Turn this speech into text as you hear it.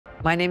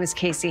My name is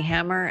Casey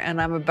Hammer,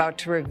 and I'm about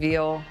to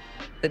reveal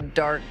the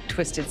dark,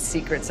 twisted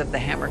secrets of the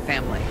Hammer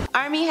family.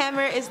 Armie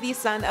Hammer is the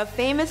son of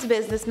famous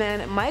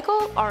businessman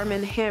Michael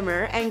Armie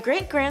Hammer and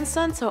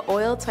great-grandson to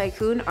oil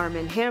tycoon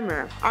Armie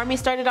Hammer. Armie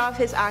started off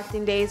his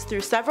acting days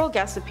through several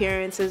guest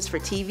appearances for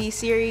TV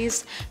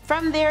series.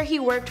 From there, he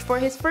worked for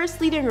his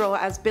first leading role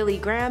as Billy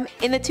Graham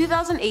in the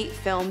 2008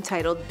 film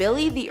titled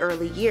Billy: The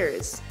Early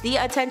Years. The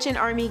attention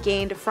Armie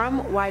gained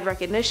from wide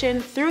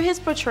recognition through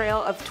his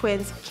portrayal of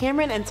twins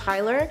Cameron and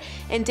Tyler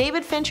in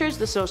David Fincher's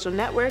The Social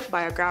Network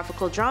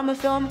biographical drama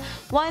film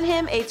won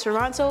him a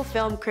Toronto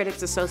Film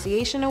Critics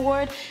Association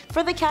Award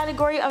for the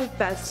category of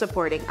Best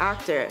Supporting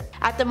Actor.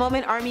 At the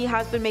moment, Armie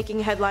has been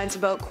making headlines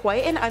about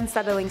quite an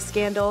unsettling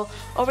scandal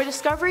over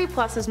Discovery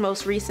Plus's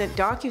most recent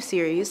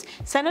docu-series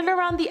centered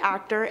around the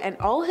actor and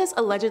all his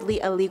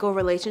allegedly illegal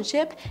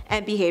relationship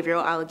and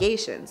behavioral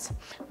allegations.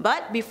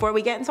 But before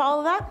we get into all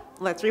of that,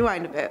 let's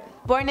rewind a bit.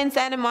 Born in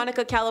Santa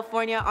Monica,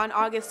 California on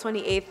August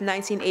 28,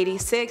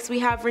 1986, we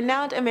have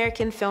renowned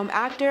American film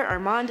actor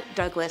Armand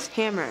Douglas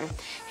Hammer.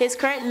 His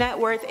current net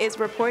worth is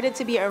reported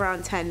to be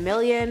around $10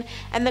 million,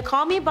 and the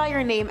Call Me By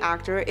Your Name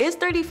actor is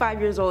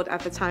 35 years old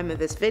at the time of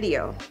this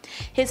video.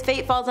 His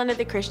fate falls under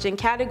the Christian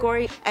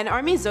category, and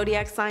Armie's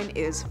zodiac sign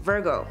is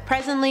Virgo.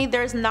 Presently,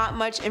 there's not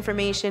much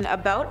information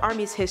about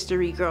Armie's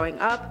history growing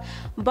up,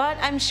 but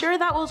I'm sure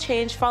that will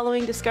change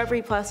following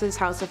Discovery Plus's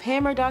House of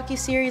Hammer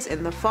docu-series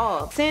in the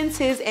fall, since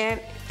his aunt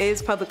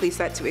is publicly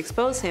set to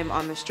expose him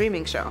on the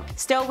streaming show.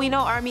 Still, we know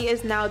Armie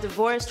is now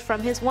divorced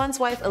from his once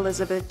wife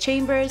Elizabeth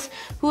Chambers,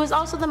 who is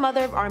also the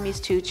mother of Armie's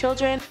two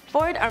children,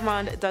 Ford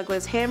Armand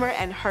Douglas Hammer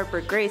and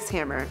Harper Grace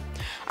Hammer.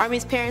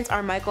 Armie's parents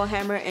are Michael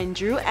Hammer and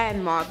Drew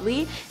Ann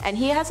Mobley, and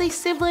he has a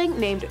sibling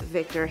named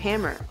Victor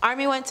Hammer.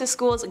 Armie went to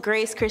schools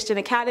Grace Christian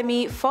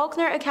Academy,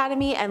 Faulkner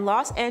Academy, and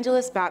Los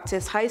Angeles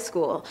Baptist High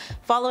School.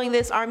 Following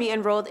this, Armie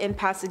enrolled in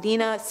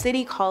Pasadena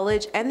City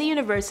College and the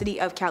University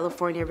of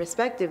California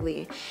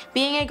respectively,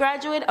 being a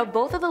graduate of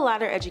both of the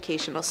latter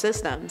educational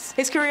systems.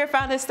 His career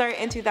found its start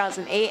in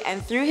 2008,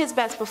 and through his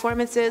best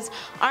performances,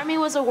 Armie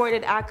was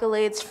awarded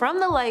accolades from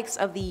the likes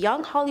of the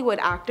Young Hollywood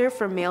Actor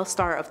for Male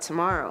Star of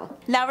Tomorrow.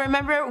 Now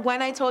remember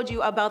when I told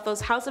you about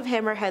those House of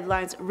Hammer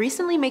headlines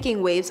recently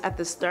making waves at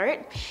the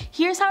start?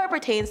 Here's how it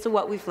pertains to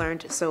what we've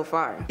learned so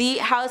far. The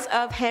House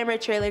of Hammer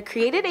trailer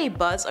created a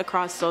buzz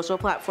across social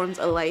platforms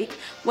alike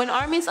when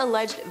Armie's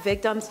alleged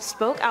victims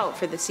spoke out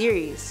for the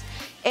series.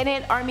 In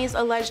it, Armie's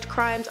alleged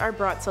crimes are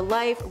brought to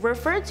life,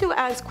 referred to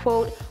as,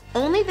 quote,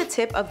 only the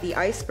tip of the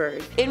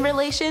iceberg, in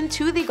relation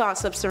to the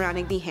gossip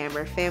surrounding the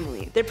Hammer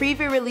family. The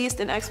preview released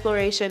an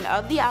exploration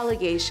of the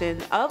allegation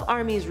of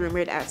Armie's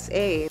rumored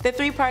SA. The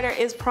three-parter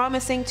is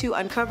promising to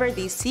uncover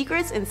the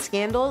secrets and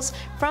scandals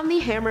from the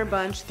Hammer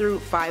bunch through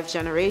 5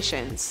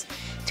 generations.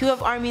 Two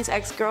of Armie's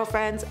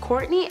ex-girlfriends,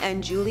 Courtney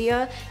and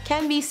Julia,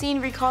 can be seen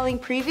recalling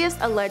previous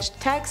alleged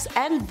texts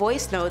and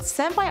voice notes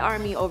sent by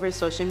Armie over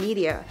social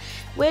media,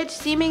 which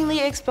seemingly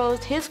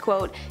exposed his,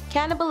 quote,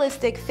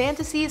 cannibalistic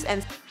fantasies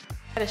and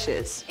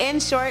fetishes. In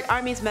short,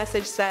 Armie's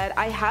message said,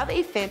 I have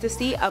a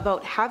fantasy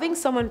about having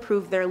someone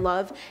prove their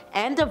love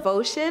and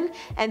devotion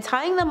and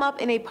tying them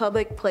up in a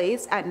public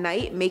place at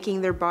night,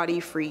 making their body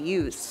free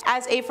use.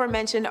 As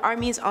aforementioned,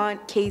 Armie's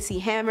aunt Casey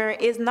Hammer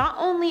is not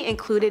only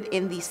included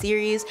in the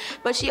series,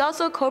 but she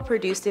also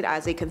co-produced it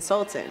as a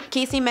consultant.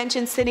 Casey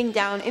mentioned sitting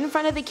down in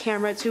front of the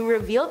camera to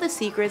reveal the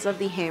secrets of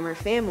the Hammer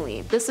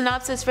family. The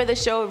synopsis for the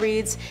show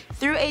reads,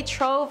 through a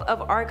trove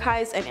of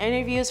archives and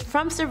interviews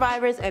from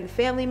survivors and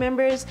family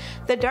members,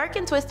 the dark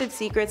and twisted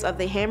secrets of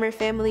the Hammer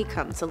family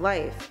come to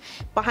life.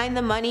 Behind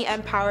the money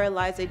and power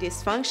lies a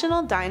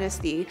dysfunctional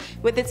dynasty,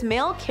 with its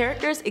male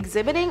characters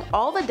exhibiting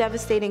all the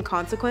devastating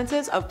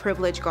consequences of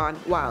privilege gone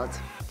wild.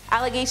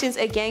 Allegations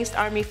against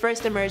Armie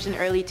first emerged in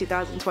early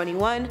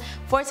 2021,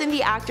 forcing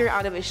the actor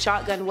out of his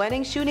shotgun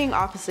wedding shooting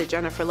opposite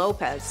Jennifer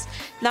Lopez.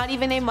 Not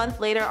even a month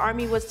later,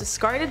 Armie was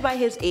discarded by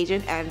his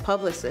agent and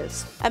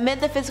publicist. Amid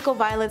the physical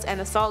violence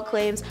and assault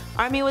claims,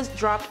 Armie was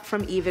dropped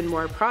from even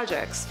more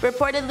projects.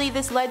 Reportedly,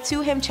 this led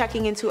to him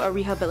checking into a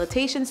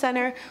rehabilitation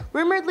center,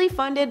 rumoredly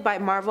funded by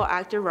Marvel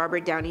actor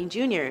Robert Downey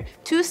Jr.,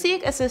 to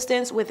seek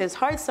assistance with his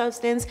hard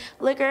substance,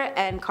 liquor,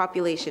 and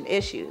copulation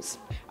issues.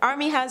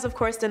 Armie has of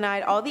course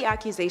denied all the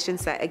accusations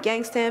set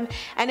against him,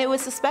 and it was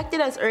suspected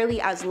as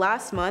early as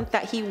last month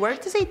that he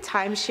worked as a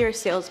timeshare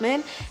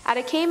salesman at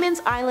a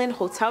Cayman's Island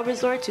hotel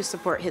resort to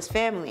support his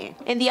family.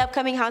 In the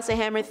upcoming House of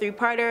Hammer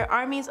 3-parter,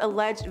 Armie's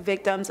alleged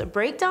victims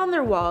break down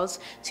their walls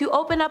to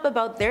open up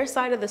about their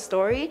side of the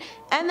story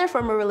and their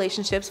former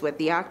relationships with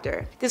the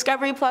actor.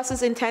 Discovery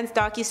Plus's intense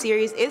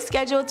docu-series is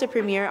scheduled to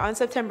premiere on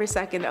September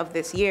 2nd of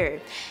this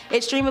year.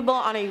 It's streamable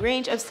on a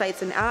range of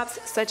sites and apps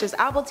such as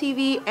Apple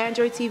TV,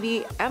 Android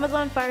TV,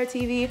 Amazon Fire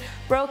TV,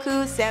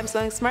 Roku,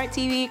 Samsung Smart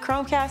TV,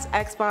 Chromecast,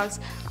 Xbox,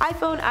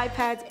 iPhone,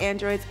 iPads,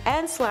 Androids,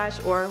 and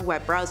 /or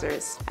web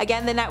browsers.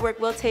 Again, the network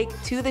will take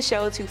to the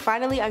show to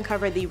finally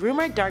uncover the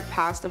rumored dark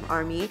past of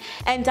Armie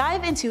and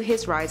dive into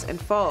his rise and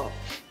fall.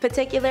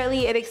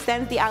 Particularly, it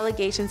extends the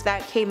allegations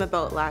that came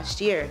about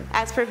last year.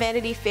 As per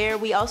Vanity Fair,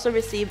 we also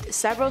received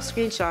several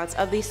screenshots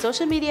of the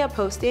social media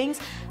postings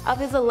of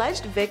his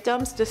alleged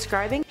victims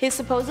describing his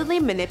supposedly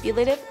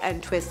manipulative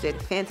and twisted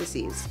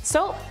fantasies.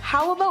 So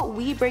how about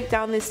we break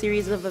down this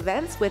series of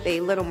events with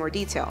a little more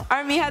detail?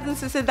 Armie has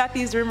insisted that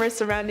these rumors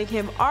surrounding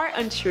him are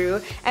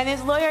untrue, and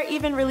his lawyer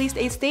even released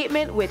a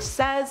statement which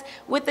says,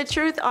 with the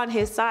truth on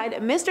his side,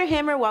 Mr.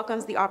 Hammer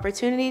welcomes the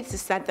opportunity to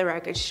set the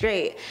record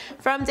straight.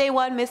 From day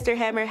one, Mr.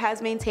 Hammer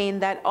has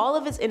maintained that all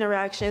of his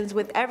interactions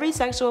with every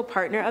sexual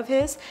partner of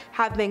his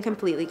have been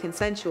completely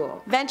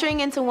consensual.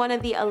 Venturing into one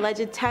of the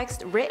alleged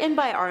texts written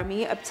by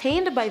Armie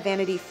obtained by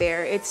Vanity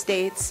Fair, it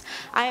states,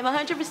 "I am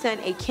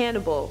 100% a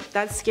cannibal.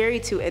 That's scary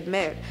to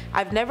admit.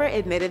 I've never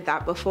admitted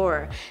that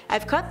before.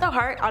 I've cut the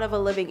heart out of a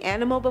living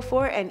animal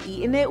before and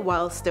eaten it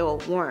while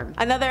still warm."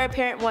 Another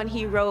apparent one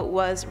he wrote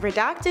was,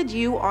 "Redacted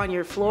you on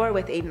your floor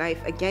with a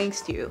knife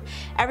against you.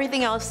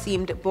 Everything else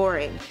seemed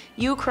boring.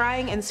 You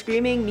crying and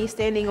screaming, me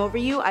standing over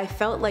you, I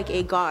felt like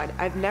a god.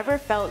 I've never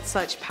felt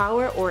such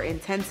power or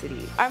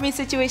intensity." Armie's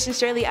situation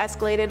surely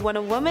escalated when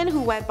a woman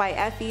who went by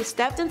Effie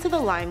stepped into the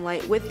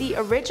limelight with the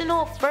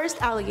original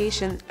first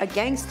allegation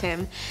against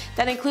him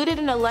that included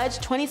an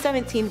alleged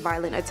 2017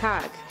 violent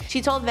attack.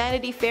 She told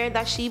Vanity Fair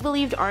that she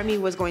believed Armie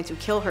was going to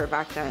kill her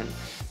back then.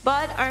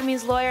 But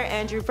Armie's lawyer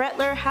Andrew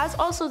Brettler has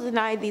also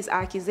denied these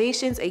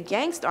accusations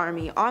against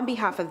Armie on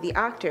behalf of the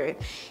actor,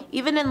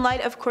 even in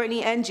light of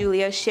Courtney and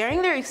Julia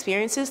sharing their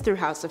experiences through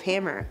House of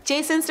Hammer.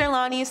 Jason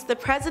Sterlanis, the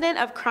president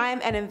of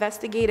crime and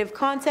investigative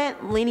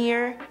content,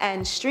 linear,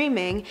 and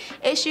streaming,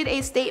 issued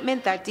a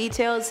statement that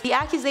details the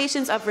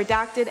accusations of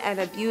redacted and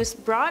abuse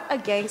brought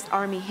against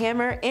Armie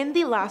Hammer in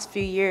the last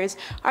few years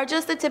are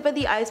just the tip of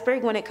the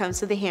iceberg when it comes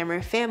to the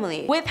Hammer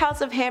family. With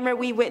House of Hammer,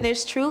 we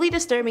witnessed truly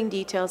disturbing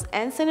details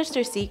and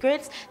sinister secrets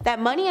that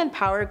money and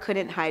power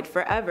couldn't hide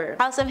forever.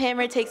 House of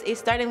Hammer takes a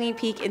startling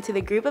peek into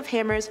the group of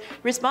Hammers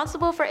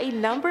responsible for a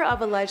number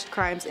of alleged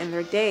crimes in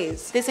their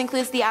days. This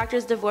includes the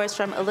actor's divorce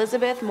from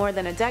Elizabeth more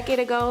than a decade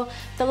ago,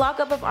 the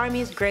lockup of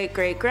Armie's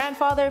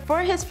great-great-grandfather for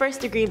his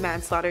first-degree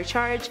manslaughter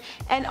charge,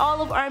 and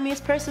all of Armie's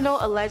personal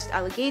alleged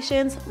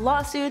allegations,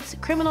 lawsuits,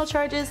 criminal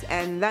charges,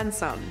 and then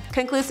some.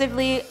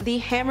 Conclusively, the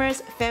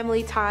Hammers'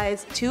 family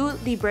ties to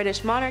the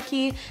British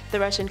monarchy, the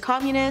Russian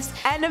communists,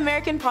 and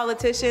American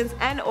politicians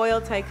and oil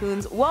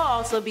tycoons will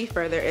also be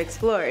further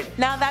explored.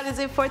 Now that is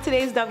it for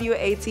today's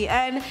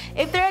WATN.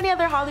 If there are any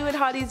other Hollywood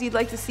hotties you'd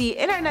like to see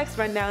in our next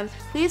rundown,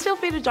 please feel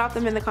free to drop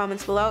them in the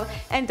comments below,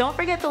 and don't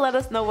forget to let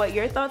us know what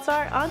your thoughts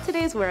are on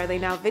today's Where Are They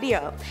Now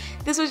video.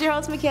 This was your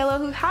host Michaela,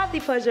 who had the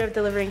pleasure of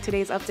delivering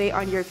today's update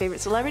on your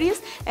favorite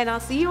celebrities, and I'll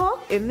see you all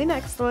in the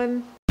next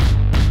one.